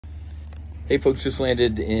Hey folks, just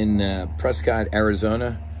landed in Prescott,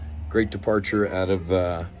 Arizona. Great departure out of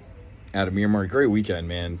Miramar. Great weekend,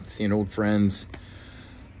 man. Seeing old friends,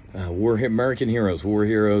 American heroes, war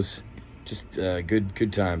heroes. Just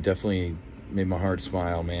good time. Definitely made my heart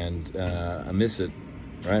smile, man. I miss it.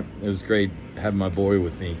 Right? It was great having my boy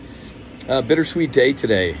with me. Bittersweet day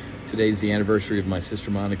today. Today's the anniversary of my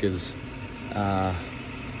sister Monica's. I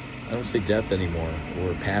don't say death anymore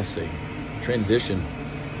or passing, transition.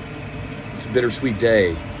 It's a bittersweet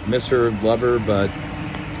day. Miss her, love her, but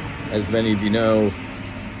as many of you know,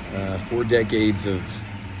 4 decades of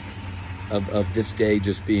this day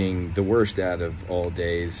just being the worst out of all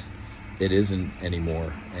days, it isn't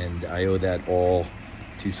anymore. And I owe that all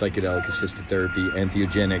to psychedelic-assisted therapy,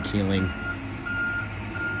 entheogenic healing.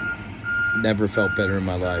 Never felt better in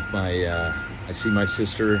my life. I see my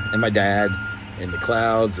sister and my dad in the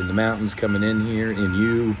clouds and the mountains coming in here, in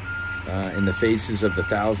you. In the faces of the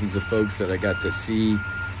thousands of folks that I got to see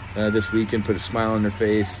this weekend, put a smile on their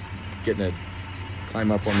face, getting to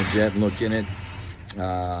climb up on the jet and look in it.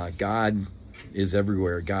 God is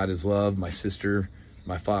everywhere. God is love, my sister,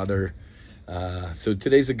 my father. So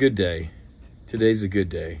today's a good day. Today's a good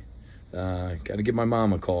day. Got to give my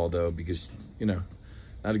mom a call, though, because, you know,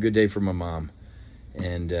 not a good day for my mom.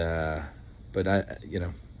 And, but I'm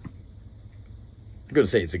going to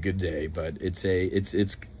say it's a good day, but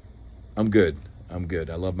I'm good. I'm good.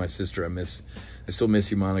 I love my sister. I still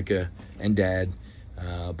miss you, Monica, and Dad.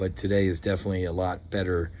 But today is definitely a lot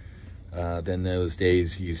better than those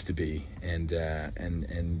days used to be. And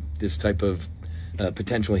this type of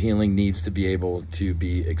potential healing needs to be able to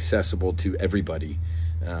be accessible to everybody,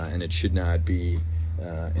 and it should not be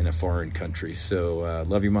in a foreign country. So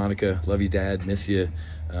love you, Monica. Love you, Dad. Miss you.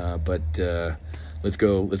 But let's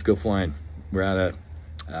go flying. We're out of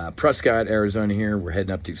Prescott, Arizona here. We're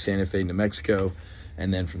heading up to Santa Fe, New Mexico,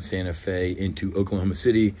 and then from Santa Fe into Oklahoma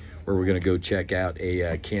City, where we're going to go check out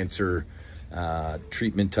a cancer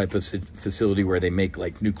treatment type of facility where they make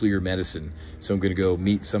like nuclear medicine. So I'm going to go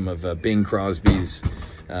meet some of Bing Crosby's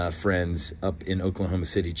friends up in Oklahoma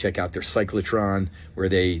City, check out their cyclotron, where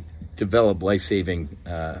they develop life-saving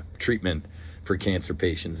treatment for cancer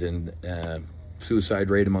patients. And suicide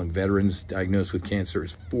rate among veterans diagnosed with cancer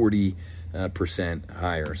is 40%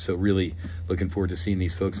 higher. So really looking forward to seeing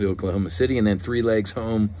these folks in Oklahoma City, and then 3 legs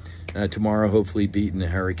home tomorrow, hopefully beating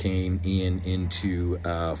Hurricane Ian into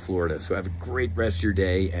Florida. So have a great rest of your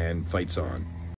day, and fights on.